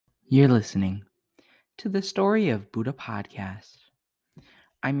You're listening to the Story of Buddha podcast.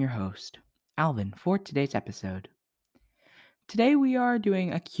 I'm your host, Alvin, for today's episode. Today we are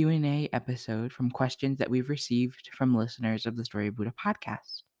doing a Q&A episode from questions that we've received from listeners of the Story of Buddha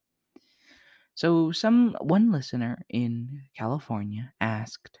podcast. So one listener in California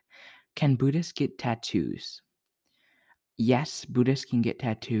asked, "Can Buddhists get tattoos?" Yes, Buddhists can get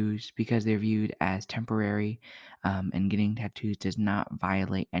tattoos because they're viewed as temporary, and getting tattoos does not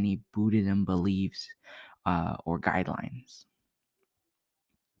violate any Buddhism beliefs or guidelines.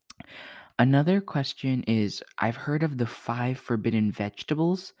 Another question is, I've heard of the 5 forbidden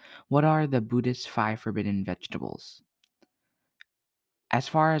vegetables. What are the Buddhist 5 forbidden vegetables? As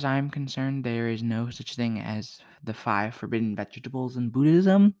far as I'm concerned, there is no such thing as the 5 forbidden vegetables in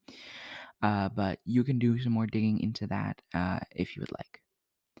Buddhism, but you can do some more digging into that if you would like.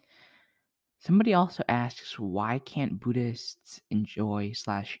 Somebody also asks, why can't Buddhists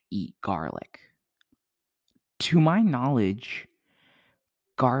enjoy/eat garlic? To my knowledge,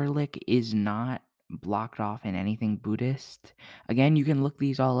 garlic is not blocked off in anything Buddhist. Again, you can look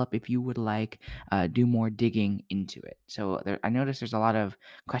these all up if you would like, do more digging into it. So I noticed there's a lot of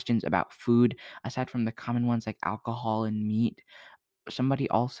questions about food, aside from the common ones like alcohol and meat. Somebody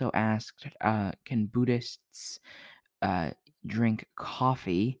also asked, can Buddhists drink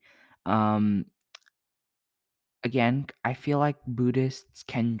coffee? Um, Again, I feel like Buddhists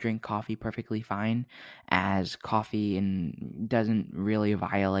can drink coffee perfectly fine, as coffee doesn't really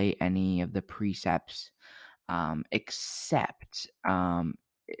violate any of the precepts, except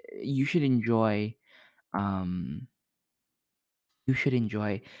you should enjoy um,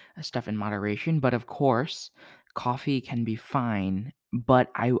 stuff in moderation. But of course, coffee can be fine.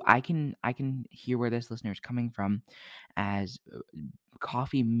 But I can hear where this listener is coming from, as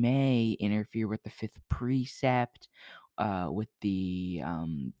coffee may interfere with the fifth precept, with the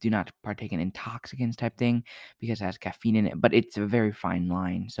do not partake in intoxicants type thing, because it has caffeine in it, but it's a very fine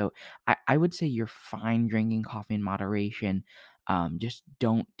line. So I would say you're fine drinking coffee in moderation. Just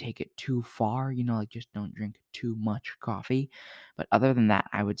don't take it too far, like just don't drink too much coffee. But other than that,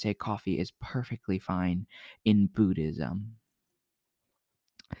 I would say coffee is perfectly fine in Buddhism.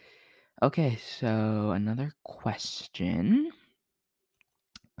 Okay, so another question.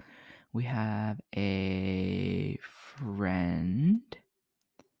 We have a friend.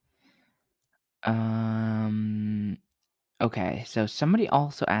 Um, okay, so somebody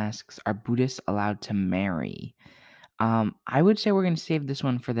also asks, are Buddhists allowed to marry? I would say we're going to save this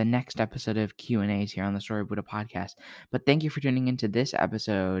one for the next episode of Q&As here on the Story of Buddha podcast. But thank you for tuning into this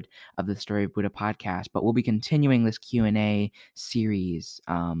episode of the Story of Buddha podcast. But we'll be continuing this Q&A series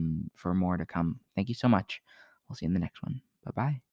for more to come. Thank you so much. We'll see you in the next one. Bye-bye.